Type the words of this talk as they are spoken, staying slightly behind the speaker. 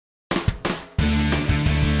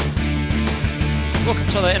Welcome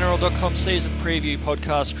to the NRL.com season preview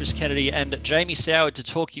podcast. Chris Kennedy and Jamie Soward to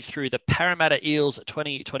talk you through the Parramatta Eels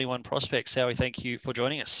 2021 prospects. Howie, thank you for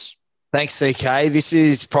joining us. Thanks, CK. This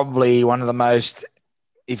is probably one of the most,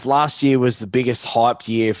 if last year was the biggest hyped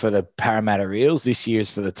year for the Parramatta Eels, this year is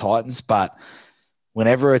for the Titans. But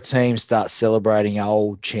whenever a team starts celebrating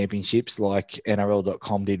old championships like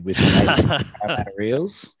NRL.com did with the Parramatta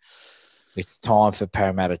Eels, it's time for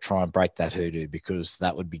Parramatta to try and break that hoodoo, because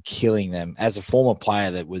that would be killing them. As a former player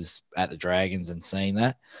that was at the Dragons and seeing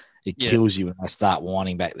that, it kills you when they start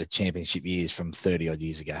winding back the championship years from 30-odd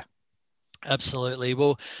years ago. Absolutely.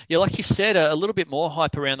 Well, yeah, like you said, a little bit more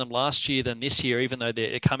hype around them last year than this year, even though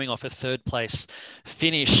they're coming off a third place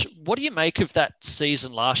finish. What do you make of that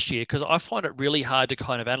season last year? Because I find it really hard to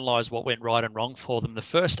kind of analyse what went right and wrong for them. The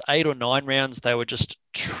first 8 or 9 rounds, they were just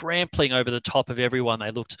trampling over the top of everyone.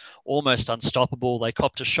 They looked almost unstoppable. They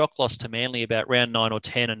copped a shock loss to Manly about round 9 or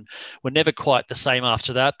 10 and were never quite the same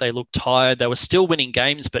after that. They looked tired. They were still winning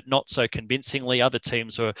games, but not so convincingly. Other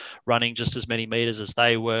teams were running just as many metres as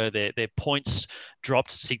they were. Their points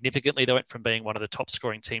dropped significantly. They went from being one of the top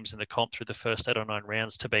scoring teams in the comp through the first 8 or 9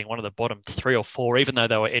 rounds to being one of the bottom 3 or 4, even though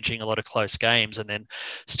they were edging a lot of close games, and then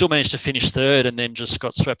still managed to finish third and then just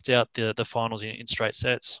got swept out the finals in straight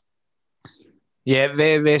sets. Yeah,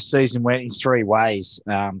 their season went in 3 ways.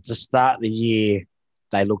 To start the year,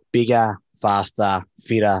 they looked bigger, faster,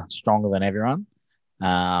 fitter, stronger than everyone.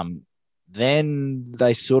 Then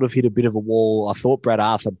they sort of hit a bit of a wall. I thought Brad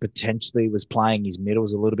Arthur potentially was playing his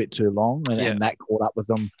middles a little bit too long, and that caught up with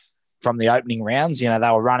them from the opening rounds. You know, they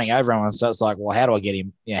were running over him, so it's like, well, how do I get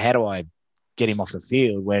him? How do I get him off the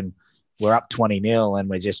field when we're up 20-0 and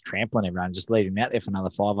we're just trampling everyone, just leaving him out there for another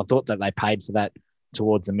 5? I thought that they paid for that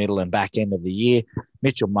towards the middle and back end of the year.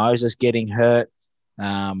 Mitchell Moses getting hurt.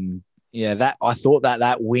 I thought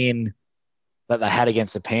that win that they had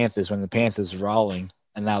against the Panthers when the Panthers were rolling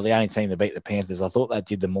and they were the only team to beat the Panthers, I thought that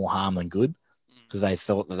did them more harm than good, because they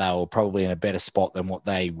thought that they were probably in a better spot than what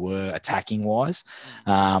they were attacking-wise.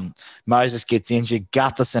 Moses gets injured.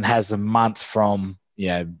 Gutherson has a month from,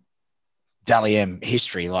 Dally M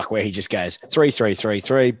history, like where he just goes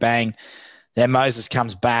 3-3-3-3, bang. Then Moses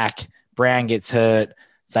comes back. Brown gets hurt.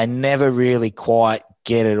 They never really quite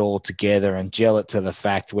get it all together and gel it to the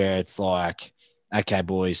fact where it's like, okay,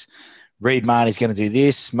 boys, Reid Marnie's going to do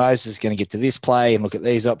this. Moses is going to get to this play and look at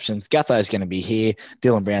these options. Gutho's going to be here.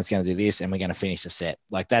 Dylan Brown's going to do this, and we're going to finish the set.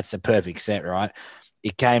 Like, that's a perfect set, right?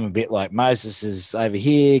 It came a bit like Moses is over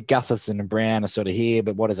here, Gutherson and Brown are sort of here,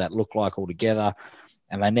 but what does that look like all together?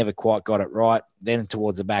 And they never quite got it right. Then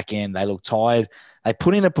towards the back end, they looked tired. They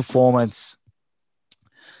put in a performance.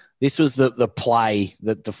 This was the play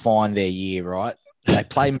that defined their year, right? They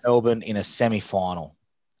played Melbourne in a semi-final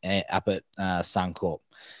up at Suncorp,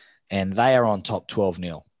 and they are on top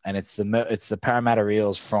 12-0. And it's the Parramatta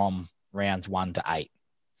Eels from rounds 1 to 8.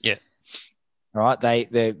 Yeah. All right,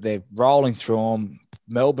 they're rolling through them.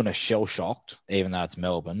 Melbourne are shell-shocked, even though it's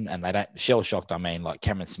Melbourne, and they don't shell-shocked. I mean, like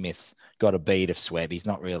Cameron Smith's got a bead of sweat. He's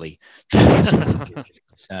not really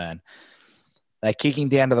concerned. They're kicking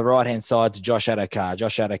down to the right-hand side to Josh Adokar.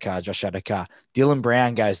 Dylan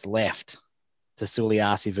Brown goes left to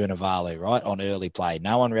Suliasi Vunivalu, right, on early play.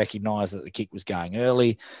 No one recognised that the kick was going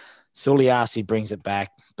early. Suliasi brings it back.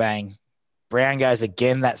 Bang. Brown goes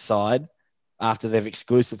again that side after they've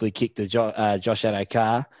exclusively kicked to Josh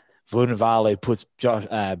Adokar. Vunivalu puts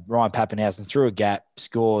Ryan Pappenhausen through a gap,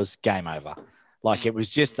 scores, game over. Like, it was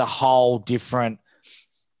just a whole different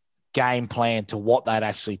game plan to what they'd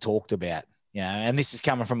actually talked about. And this is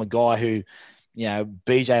coming from a guy who, BJ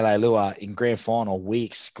Leilua in grand final, we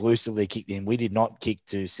exclusively kicked in. We did not kick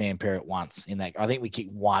to Sam Perrott once in that. I think we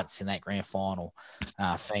kicked once in that grand final.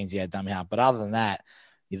 Fiends, dummy hard. But other than that,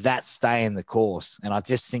 that's staying the course. And I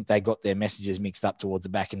just think they got their messages mixed up towards the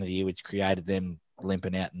back end of the year, which created them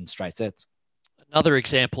limping out in straight sets. Another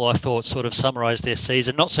example I thought sort of summarised their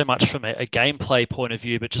season, not so much from a gameplay point of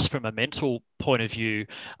view, but just from a mental point of view.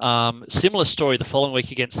 Similar story the following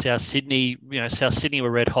week against South Sydney. South Sydney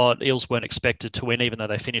were red hot. Eels weren't expected to win, even though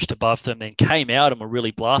they finished above them, then came out and were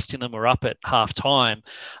really blasting them. Were up at half time.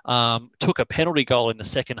 Took a penalty goal in the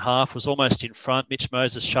second half, was almost in front. Mitch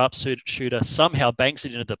Moses, sharpshooter, somehow banks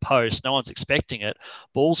it into the post. No one's expecting it.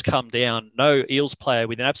 Balls come down. No Eels player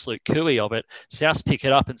with an absolute cooey of it. South pick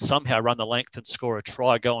it up and somehow run the length and score a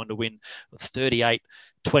try, going to win 38-24.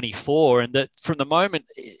 And that from the moment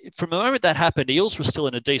that happened, Eels were still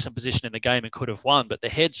in a decent position in the game and could have won, but the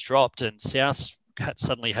heads dropped and South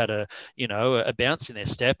suddenly had a bounce in their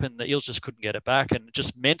step, and the Eels just couldn't get it back. And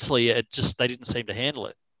just mentally, they didn't seem to handle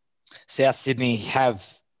it. South Sydney have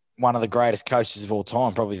one of the greatest coaches of all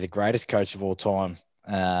time, probably the greatest coach of all time,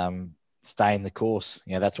 staying the course.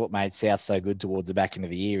 That's what made South so good towards the back end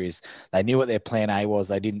of the year is they knew what their plan A was.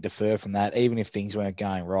 They didn't defer from that. Even if things weren't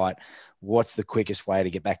going right, what's the quickest way to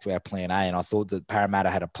get back to our plan A? And I thought that Parramatta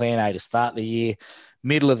had a plan A to start the year.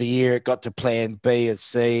 Middle of the year, it got to plan B and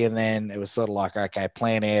C, and then it was sort of like, okay,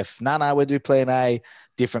 plan F. No, we'll do plan A.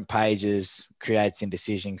 Different pages, creates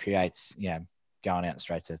indecision, creates, going out in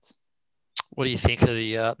straight sets. What do you think of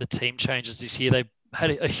the team changes this year? They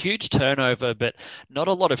had a huge turnover, but not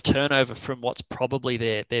a lot of turnover from what's probably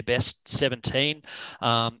their best 17.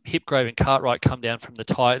 Hipgrave and Cartwright come down from the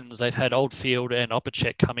Titans. They've had Oldfield and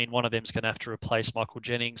Opacek come in. One of them's going to have to replace Michael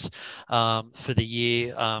Jennings for the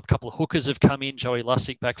year. A couple of hookers have come in. Joey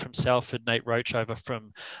Lussick back from Salford. Nate Roach over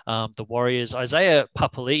from the Warriors. Isaiah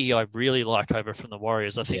Papali'i I really like over from the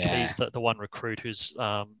Warriors. I think he's the one recruit who's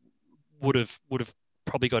would have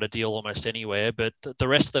probably got a deal almost anywhere, but the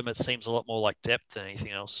rest of them, it seems a lot more like depth than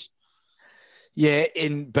anything else. Yeah,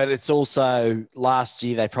 but it's also last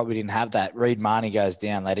year they probably didn't have that. Reed Marnie goes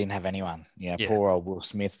down, they didn't have anyone. Poor old Will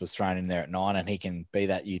Smith was thrown in there at 9 and he can be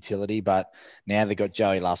that utility, but now they've got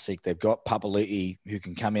Joey Lussick, they've got Papali'i who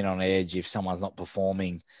can come in on edge if someone's not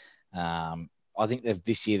performing. I think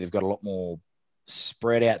this year they've got a lot more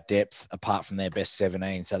spread out depth apart from their best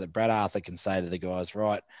 17 so that Brad Arthur can say to the guys,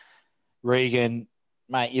 right, Regan,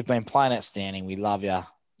 mate, you've been playing outstanding. We love you.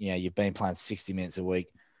 You've been playing 60 minutes a week.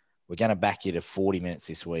 We're going to back you to 40 minutes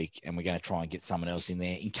this week, and we're going to try and get someone else in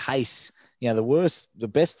there in case, the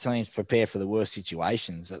best teams prepare for the worst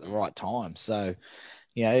situations at the right time. So,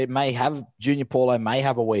 it may have Junior Paulo may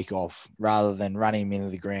have a week off rather than running him into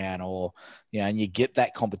the ground or, and you get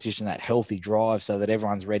that competition, that healthy drive so that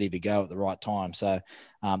everyone's ready to go at the right time. So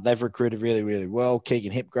they've recruited really, really well.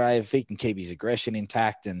 Keegan Hipgrave, if he can keep his aggression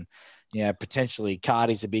intact and, potentially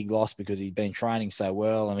Cardi's a big loss because he's been training so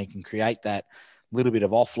well and he can create that little bit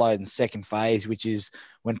of offload in second phase, which is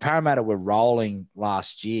when Parramatta were rolling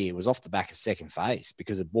last year, it was off the back of second phase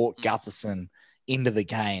because it brought Gutherson into the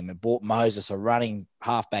game. It brought Moses, a running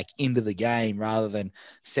halfback, into the game rather than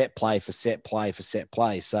set play for set play for set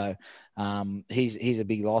play. So he's a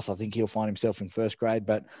big loss. I think he'll find himself in first grade,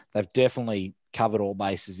 but they've definitely covered all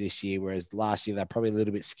bases this year, whereas last year they're probably a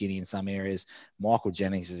little bit skinny in some areas. Michael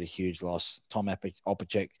Jennings is a huge loss. Tom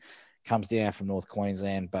Opacek comes down from North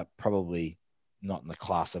Queensland, but probably not in the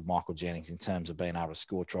class of Michael Jennings in terms of being able to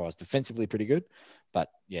score tries. Defensively pretty good, but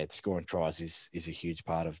scoring tries is a huge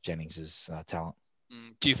part of Jennings's talent.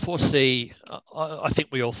 Do you foresee, I think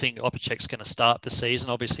we all think Opacek's going to start the season.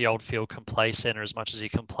 Obviously, Oldfield can play centre as much as he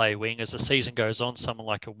can play wing. As the season goes on, someone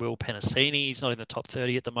like a Will Penasini, he's not in the top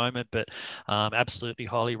 30 at the moment, but absolutely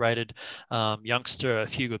highly rated youngster, a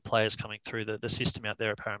few good players coming through the system out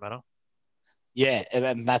there at Parramatta. Yeah,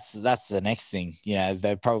 and that's the next thing.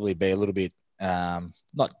 They'd probably be a little bit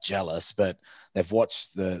not jealous, but they've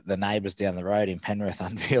watched the neighbours down the road in Penrith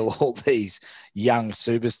unveil all these young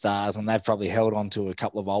superstars, and they've probably held on to a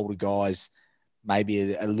couple of older guys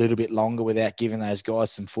maybe a little bit longer without giving those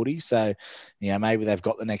guys some footy. So, maybe they've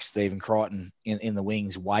got the next Stephen Crichton in the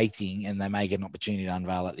wings waiting, and they may get an opportunity to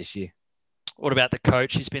unveil that this year. What about the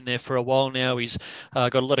coach? He's been there for a while now. He's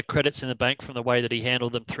got a lot of credits in the bank from the way that he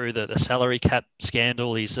handled them through the salary cap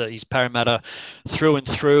scandal. He's Parramatta through and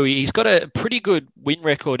through. He's got a pretty good win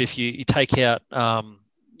record if you take out,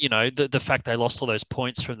 the fact they lost all those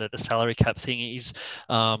points from the salary cap thing. He's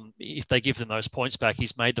if they give them those points back,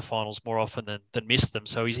 he's made the finals more often than missed them.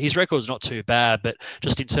 So his record's not too bad, but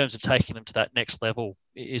just in terms of taking them to that next level,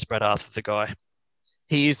 is Brad Arthur the guy?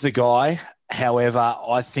 He is the guy. However,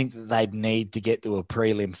 I think that they'd need to get to a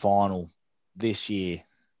prelim final this year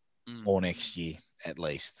or next year at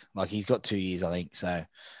least. Like he's got 2 years, I think. So,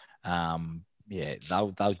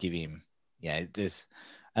 they'll give him.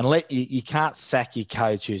 And you can't sack your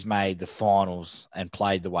coach who's made the finals and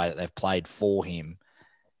played the way that they've played for him.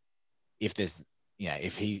 If there's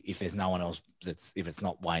if there's no one else if it's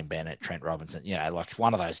not Wayne Bennett, Trent Robinson, like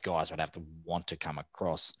one of those guys would have to want to come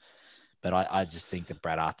across. But I just think that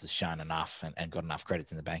Brad Arthur's shown enough and got enough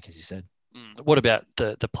credits in the bank, as you said. What about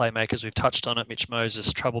the playmakers? We've touched on it. Mitch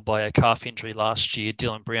Moses, troubled by a calf injury last year.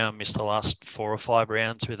 Dylan Brown missed the last 4 or 5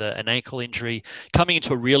 rounds with an ankle injury. Coming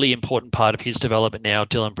into a really important part of his development now,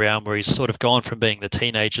 Dylan Brown, where he's sort of gone from being the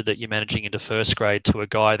teenager that you're managing into first grade to a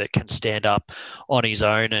guy that can stand up on his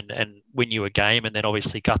own and win you a game. And then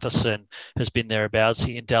obviously Gutherson has been thereabouts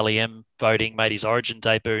in Dally M voting, made his Origin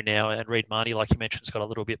debut now. And Reed Marnie, like you mentioned, has got a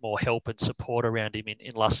little bit more help and support around him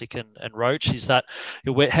in Lussick and Roach. Is that,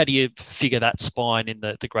 how do you figure that spine in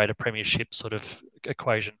the greater premiership sort of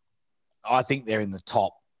equation? I think they're in the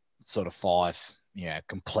top sort of 5,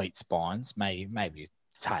 complete spines, maybe a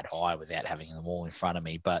tad high without having them all in front of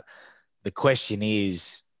me. But the question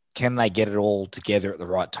is, can they get it all together at the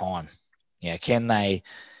right time? Yeah, can they,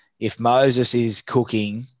 if Moses is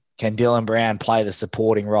cooking, can Dylan Brown play the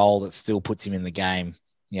supporting role that still puts him in the game?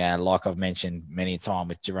 Yeah, like I've mentioned many a time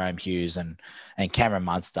with Jerome Hughes and Cameron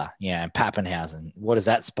Munster, and Pappenhausen. What does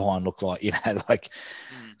that spine look like?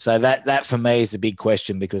 So that for me is the big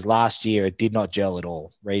question, because last year it did not gel at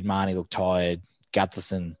all. Reid Marnie looked tired.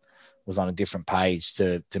 Gutherson was on a different page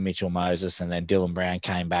to Mitchell Moses, and then Dylan Brown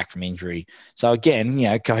came back from injury. So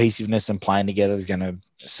again, cohesiveness and playing together is going to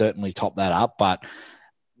certainly top that up. But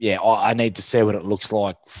yeah, I need to see what it looks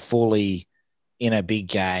like fully in a big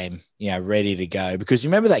game, ready to go. Because you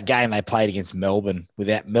remember that game they played against Melbourne I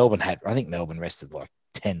think Melbourne rested like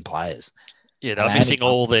 10 players. Yeah, they're missing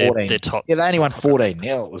all their top. Yeah, they only won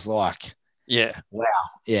 14-0. It was like, yeah, wow.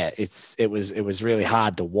 Yeah, it was really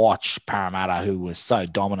hard to watch Parramatta, who was so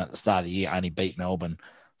dominant at the start of the year, only beat Melbourne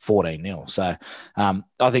 14-0. So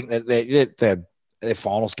I think that they're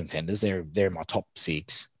finals contenders. They're in my top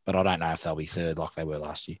 6, but I don't know if they'll be third like they were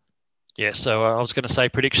last year. Yeah, so I was going to say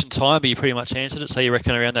prediction time, but you pretty much answered it. So you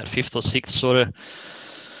reckon around that 5th or 6th sort of?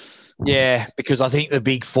 Yeah, because I think the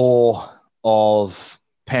big 4 of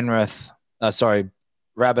Rabbitohs,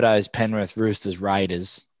 Penrith, Roosters,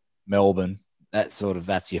 Raiders, Melbourne, that's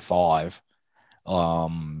your 5.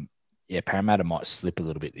 Parramatta might slip a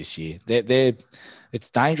little bit this year. It's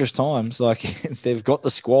dangerous times. Like, they've got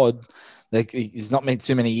the squad. There's not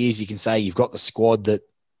too many years you can say you've got the squad that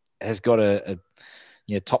has got a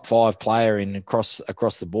top 5 player in across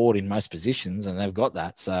the board in most positions, and they've got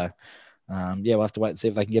that. So, we'll have to wait and see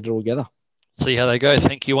if they can get it all together. See how they go.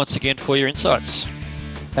 Thank you once again for your insights.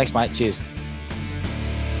 Thanks, mate. Cheers.